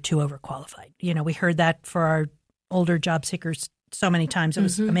 oh, you're too overqualified. We heard that for our older job seekers so many times. It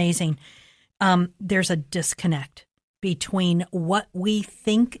was amazing. There's a disconnect between what we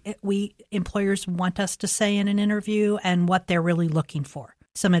think employers want us to say in an interview and what they're really looking for.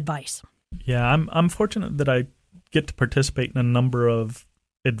 Some advice. Yeah, I'm fortunate that I get to participate in a number of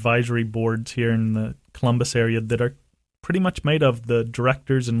advisory boards here in the Columbus area that are pretty much made of the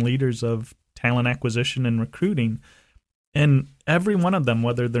directors and leaders of talent acquisition and recruiting. And every one of them,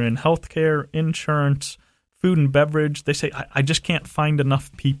 whether they're in healthcare, insurance, food and beverage, they say, I just can't find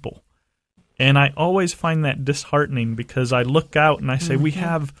enough people. And I always find that disheartening, because I look out and I say, we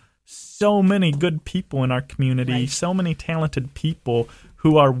have so many good people in our community, so many talented people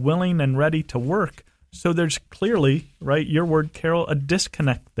who are willing and ready to work. So there's clearly, right, your word, Carol, a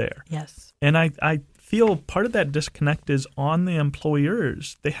disconnect there. Yes. And I feel part of that disconnect is on the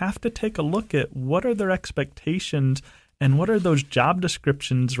employers. They have to take a look at what are their expectations and what are those job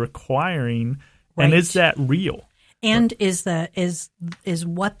descriptions requiring, and is that real? And is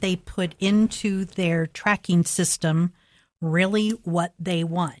what they put into their tracking system really what they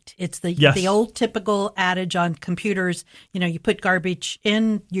want? It's the old typical adage on computers, you put garbage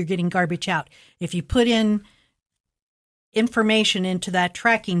in, you're getting garbage out. If you put in information into that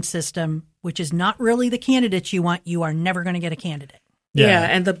tracking system, which is not really the candidates you want, you are never going to get a candidate. Yeah,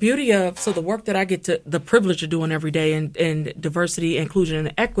 and the beauty of the work that I get the privilege of doing every day in diversity, inclusion,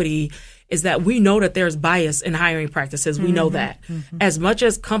 and equity is that we know that there's bias in hiring practices. We know that. As much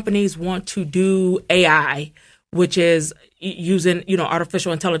as companies want to do AI, which is using,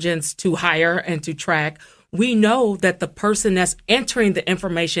 artificial intelligence to hire and to track, we know that the person that's entering the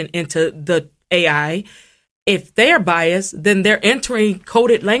information into the AI, if they're biased, then they're entering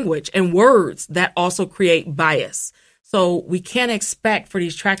coded language and words that also create bias. So we can't expect for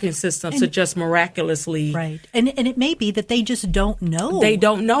these tracking systems to just miraculously. Right. And it may be that they just don't know. They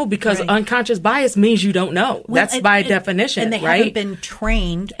don't know, because unconscious bias means you don't know. That's by definition, and they haven't been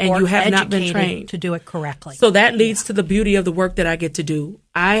trained and you have not been trained to do it correctly. So that leads to the beauty of the work that I get to do.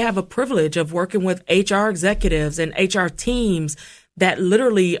 I have a privilege of working with HR executives and HR teams that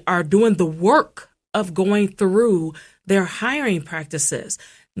literally are doing the work of going through their hiring practices,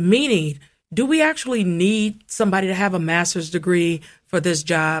 meaning, do we actually need somebody to have a master's degree for this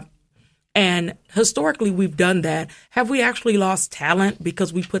job? And historically, we've done that. Have we actually lost talent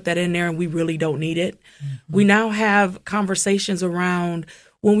because we put that in there and we really don't need it? We now have conversations around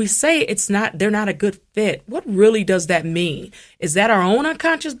when we say they're not a good fit. What really does that mean? Is that our own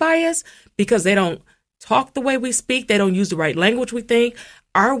unconscious bias because they don't talk the way we speak? They don't use the right language we think?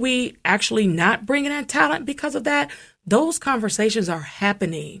 Are we actually not bringing in talent because of that? Those conversations are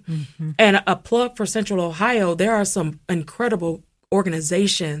happening. And a plug for Central Ohio, there are some incredible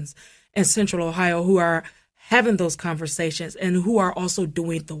organizations in Central Ohio who are having those conversations and who are also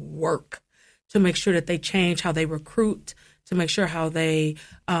doing the work to make sure that they change how they recruit, to make sure how they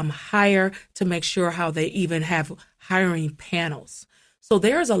hire, to make sure how they even have hiring panels. So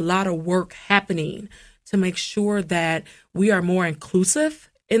there's a lot of work happening to make sure that we are more inclusive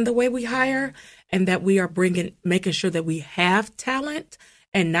in the way we hire, and that we are making sure that we have talent,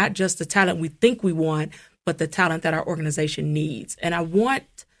 and not just the talent we think we want, but the talent that our organization needs. And I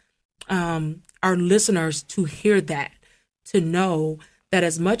want our listeners to hear that, to know that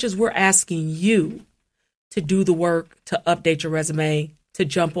as much as we're asking you to do the work, to update your resume, to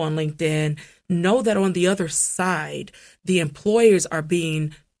jump on LinkedIn, know that on the other side, the employers are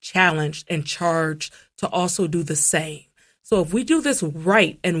being challenged and charged to also do the same. So if we do this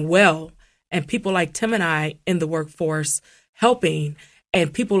right and well, and people like Tim and I in the workforce helping,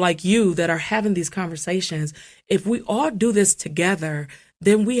 and people like you that are having these conversations, if we all do this together,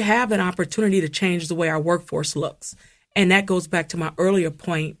 then we have an opportunity to change the way our workforce looks. And that goes back to my earlier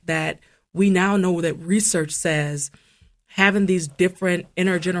point that we now know that research says having these different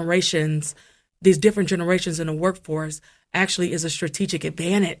generations in the workforce actually is a strategic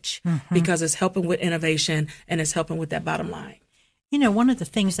advantage because it's helping with innovation and it's helping with that bottom line. You know, one of the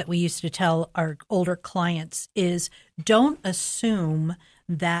things that we used to tell our older clients is don't assume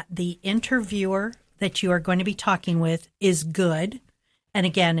that the interviewer that you are going to be talking with is good. And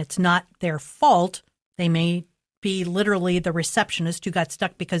again, it's not their fault. They may be literally the receptionist who got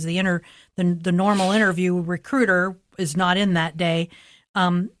stuck because the normal interview recruiter is not in that day.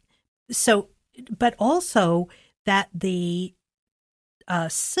 But also that the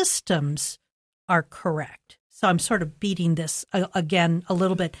systems are correct. So I'm sort of beating this again a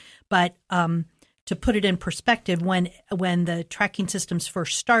little bit, but to put it in perspective, when the tracking systems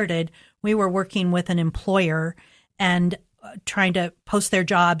first started, we were working with an employer and trying to post their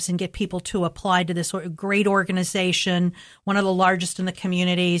jobs and get people to apply to this great organization, one of the largest in the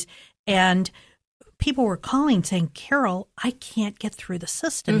communities. And people were calling saying, Carol, I can't get through the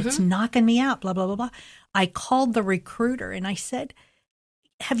system. It's knocking me out, blah, blah, blah, blah. I called the recruiter and I said,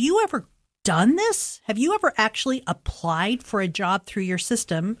 have you ever done this? Have you ever actually applied for a job through your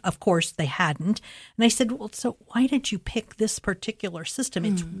system? Of course, they hadn't. And I said, well, so why did you pick this particular system?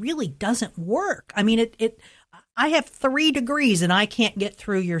 It really doesn't work. I mean, I have 3 degrees and I can't get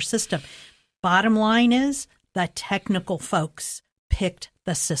through your system. Bottom line is the technical folks picked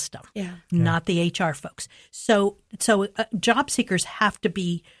the system, not the HR folks. So job seekers have to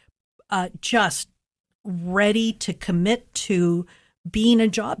be just ready to commit to being a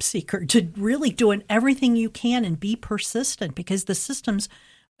job seeker, to really doing everything you can and be persistent, because the systems,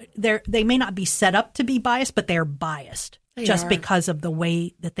 they may not be set up to be biased, but they're biased because of the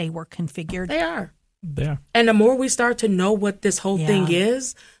way that they were configured. They are. Yeah. And the more we start to know what this whole thing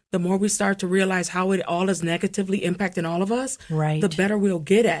is, the more we start to realize how it all is negatively impacting all of us, the better we'll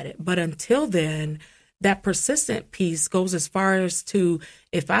get at it. But until then, that persistent piece goes as far as to,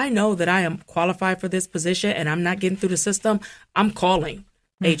 if I know that I am qualified for this position and I'm not getting through the system, I'm calling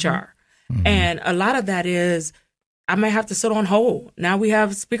HR. And a lot of that is, I may have to sit on hold. Now we have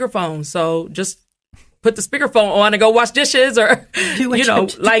speakerphones, so just put the speakerphone on and go wash dishes, or,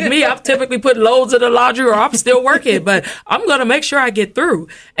 like me, I've typically put loads in the laundry, or I'm still working, but I'm going to make sure I get through.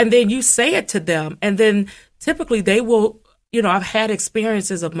 And then you say it to them. And then typically they will, I've had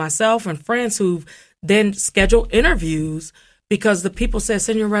experiences of myself and friends who've then scheduled interviews because the people said,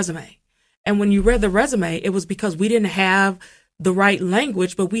 send your resume. And when you read the resume, it was because we didn't have the right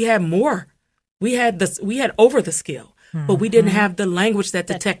language, but we had more. We had over the skill. But we didn't have the language that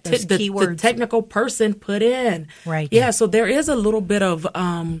the technical person put in. Right. Yeah, so there is a little bit of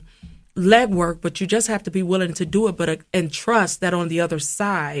legwork, but you just have to be willing to do it, and trust that on the other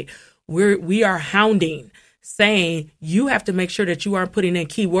side, we are hounding, saying you have to make sure that you aren't putting in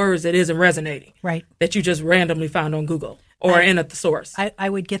keywords that isn't resonating. Right. That you just randomly found on Google or in at the source. I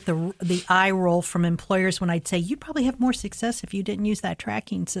would get the eye roll from employers when I'd say, you'd probably have more success if you didn't use that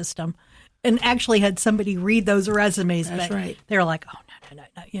tracking system. And actually had somebody read those resumes. That's but right. They were like, oh,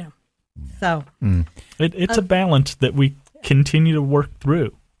 no. So it's a balance that we continue to work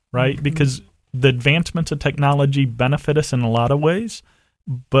through, right? Because the advancements of technology benefit us in a lot of ways.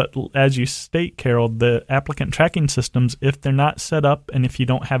 But as you state, Carol, the applicant tracking systems, if they're not set up and if you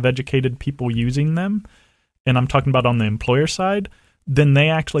don't have educated people using them, and I'm talking about on the employer side, then they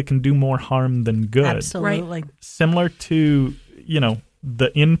actually can do more harm than good. Absolutely. Right? Similar to,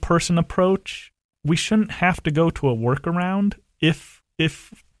 the in-person approach, we shouldn't have to go to a workaround if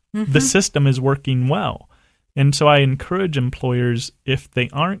the system is working well. And so I encourage employers, if they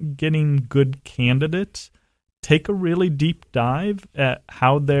aren't getting good candidates, take a really deep dive at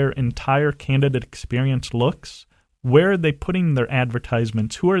how their entire candidate experience looks. Where are they putting their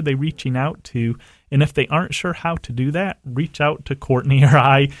advertisements? Who are they reaching out to? And if they aren't sure how to do that, reach out to Courtney or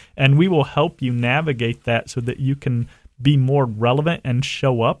I, and we will help you navigate that so that you can be more relevant and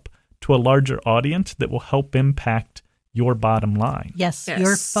show up to a larger audience that will help impact your bottom line. Yes.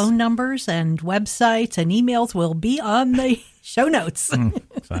 Your phone numbers and websites and emails will be on the show notes.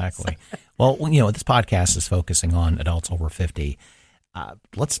 Exactly. Well, this podcast is focusing on adults over 50.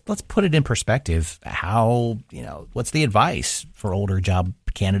 Let's put it in perspective. How, what's the advice for older job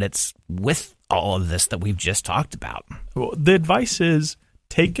candidates with all of this that we've just talked about? Well, the advice is,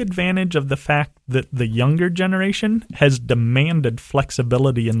 take advantage of the fact that the younger generation has demanded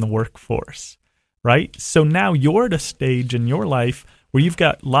flexibility in the workforce, right? So now you're at a stage in your life where you've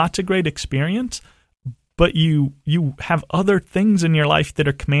got lots of great experience, but you have other things in your life that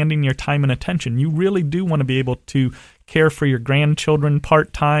are commanding your time and attention. You really do want to be able to care for your grandchildren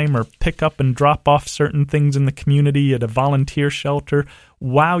part-time or pick up and drop off certain things in the community at a volunteer shelter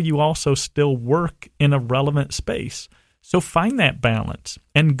while you also still work in a relevant space. So find that balance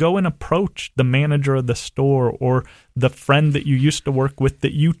and go and approach the manager of the store or the friend that you used to work with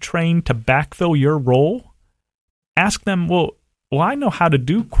that you trained to backfill your role. Ask them, well, I know how to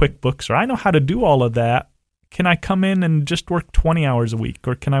do QuickBooks, or I know how to do all of that. Can I come in and just work 20 hours a week,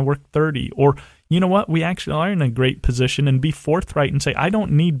 or can I work 30? Or, you know what, we actually are in a great position, and be forthright and say, I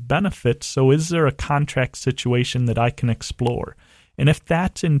don't need benefits, so is there a contract situation that I can explore? And if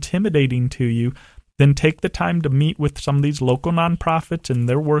that's intimidating to you, then take the time to meet with some of these local nonprofits and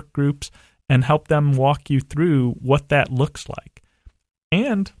their work groups and help them walk you through what that looks like.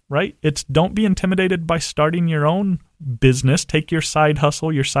 And, right, it's don't be intimidated by starting your own business. Take your side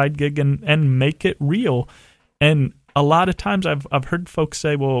hustle, your side gig, and make it real. And a lot of times I've heard folks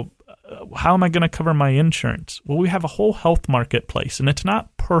say, well, how am I going to cover my insurance? Well, we have a whole health marketplace, and it's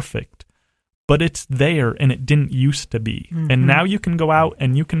not perfect, but it's there, and it didn't used to be. Mm-hmm. And now you can go out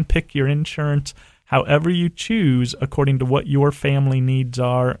and you can pick your insurance however you choose according to what your family needs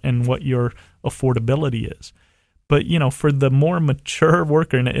are and what your affordability is. But, you know, for the more mature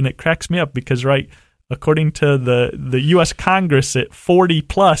worker, and it cracks me up because, right, according to the U.S. Congress, at 40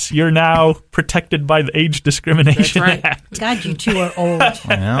 plus, you're now protected by the Age Discrimination Act. God, you two are old.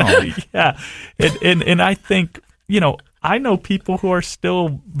 I know. Yeah. And I think, you know, I know people who are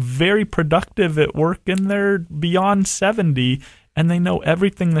still very productive at work and they're beyond 70 and they know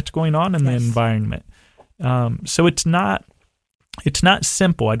everything that's going on in the environment. So it's not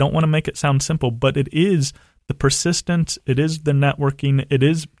simple. I don't want to make it sound simple, but it is the persistence, it is the networking, it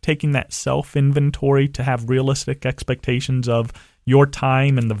is taking that self-inventory to have realistic expectations of your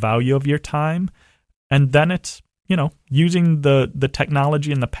time and the value of your time. And then it's, you know, using the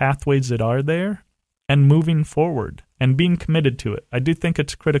technology and the pathways that are there and moving forward and being committed to it. I do think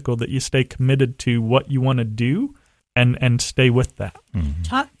it's critical that you stay committed to what you want to do and stay with that. Mm-hmm.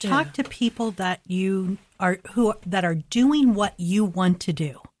 Talk to people that that are doing what you want to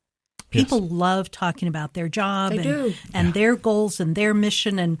do. People love talking about their job and their goals and their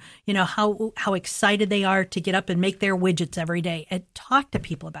mission and, you know, how excited they are to get up and make their widgets every day. And talk to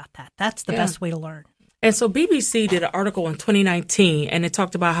people about that. That's the best way to learn. And so BBC did an article in 2019, and it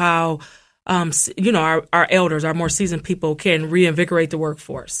talked about how, you know, our elders, our more seasoned people can reinvigorate the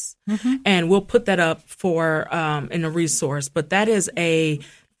workforce. Mm-hmm. And we'll put that up for in a resource. But that is a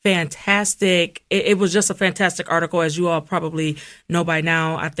fantastic. It was just a fantastic article, as you all probably know by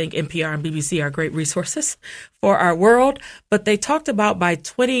now. I think NPR and BBC are great resources for our world. But they talked about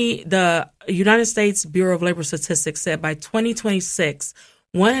the United States Bureau of Labor Statistics said by 2026,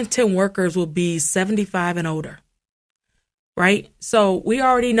 1 in 10 workers will be 75 and older. Right? So we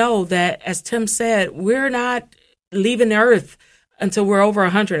already know that, as Tim said, we're not leaving the earth until we're over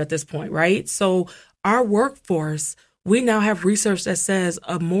 100 at this point, right? So our workforce, we now have research that says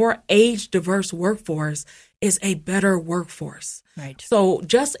a more age-diverse workforce is a better workforce. Right. So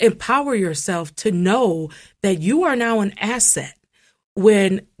just empower yourself to know that you are now an asset.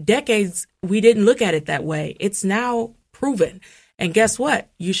 When decades, we didn't look at it that way. It's now proven. And guess what?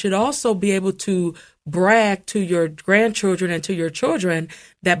 You should also be able to brag to your grandchildren and to your children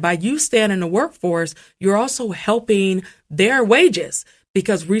that by you staying in the workforce, you're also helping their wages.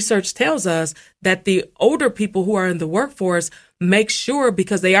 Because research tells us that the older people who are in the workforce make sure,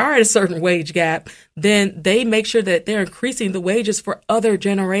 because they are at a certain wage gap, then they make sure that they're increasing the wages for other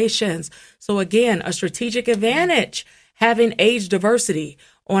generations. So again, a strategic advantage, having age diversity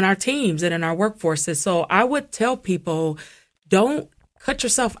on our teams and in our workforces. So I would tell people, don't cut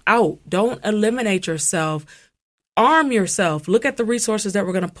yourself out. Don't eliminate yourself. Arm yourself. Look at the resources that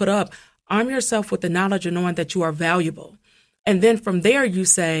we're going to put up. Arm yourself with the knowledge of knowing that you are valuable. And then from there, you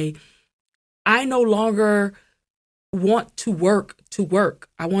say, I no longer want to work.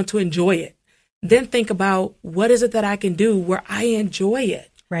 I want to enjoy it. Then think about, what is it that I can do where I enjoy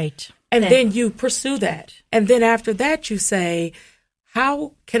it? Right. And then you pursue that. And then after that, you say,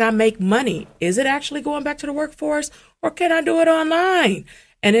 how can I make money? Is it actually going back to the workforce, or can I do it online?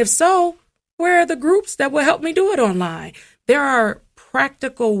 And if so, where are the groups that will help me do it online? There are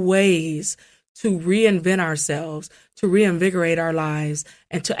practical ways to reinvent ourselves, to reinvigorate our lives,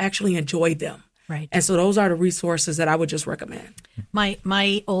 and to actually enjoy them. Right. And so those are the resources that I would just recommend.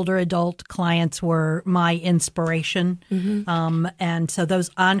 My older adult clients were my inspiration. Mm-hmm. And so those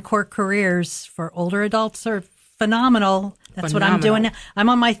Encore careers for older adults are phenomenal. That's what I'm doing now. I'm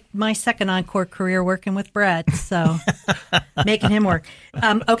on my second Encore career working with Brett, so making him work.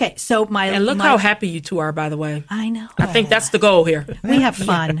 Okay, so And look how happy you two are, by the way. I know. I think that's the goal here. We have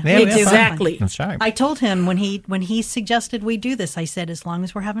fun. Yeah, We do. Exactly. That's right. I told him when he suggested we do this, I said, as long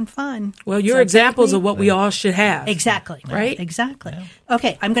as we're having fun. Well, you're examples of what we all should have. Exactly. Right? Exactly. Yeah.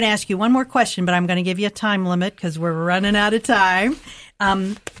 Okay, I'm going to ask you one more question, but I'm going to give you a time limit because we're running out of time.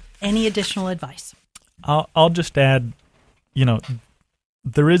 Any additional advice? I'll just add,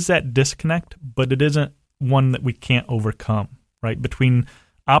 there is that disconnect, but it isn't one that we can't overcome, right, between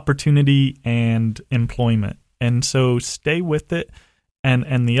opportunity and employment. And so stay with it.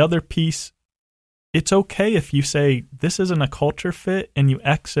 And the other piece, it's okay if you say this isn't a culture fit and you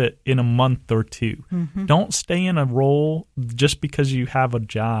exit in a month or two. Mm-hmm. Don't stay in a role just because you have a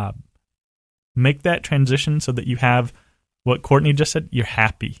job. Make that transition so that you have what Courtney just said, you're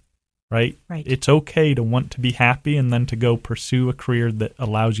happy. Right? It's okay to want to be happy and then to go pursue a career that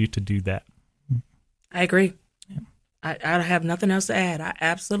allows you to do that. I agree. Yeah. I have nothing else to add. I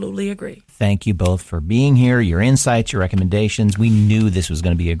absolutely agree. Thank you both for being here, your insights, your recommendations. We knew this was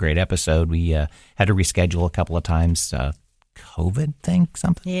going to be a great episode. We had to reschedule a couple of times. COVID thing,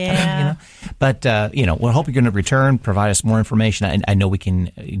 something. Yeah. But, we hope you're going to return, provide us more information. I know we can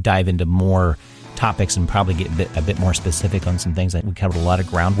dive into more topics and probably get a bit more specific on some things. We covered a lot of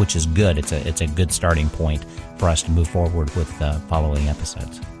ground, which is good. It's a good starting point for us to move forward with following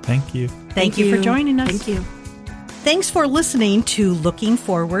episodes. Thank you. Thank you for joining us. Thank you. Thanks for listening to Looking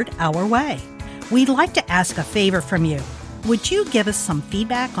Forward Our Way. We'd like to ask a favor from you. Would you give us some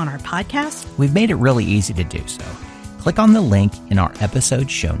feedback on our podcast? We've made it really easy to do so. Click on the link in our episode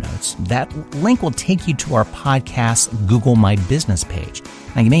show notes. That link will take you to our podcast Google My Business page.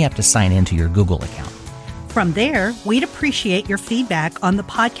 Now, you may have to sign into your Google account. From there, we'd appreciate your feedback on the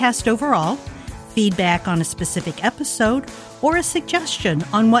podcast overall, feedback on a specific episode, or a suggestion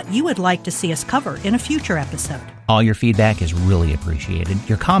on what you would like to see us cover in a future episode. All your feedback is really appreciated.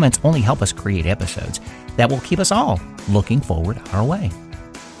 Your comments only help us create episodes that will keep us all looking forward our way.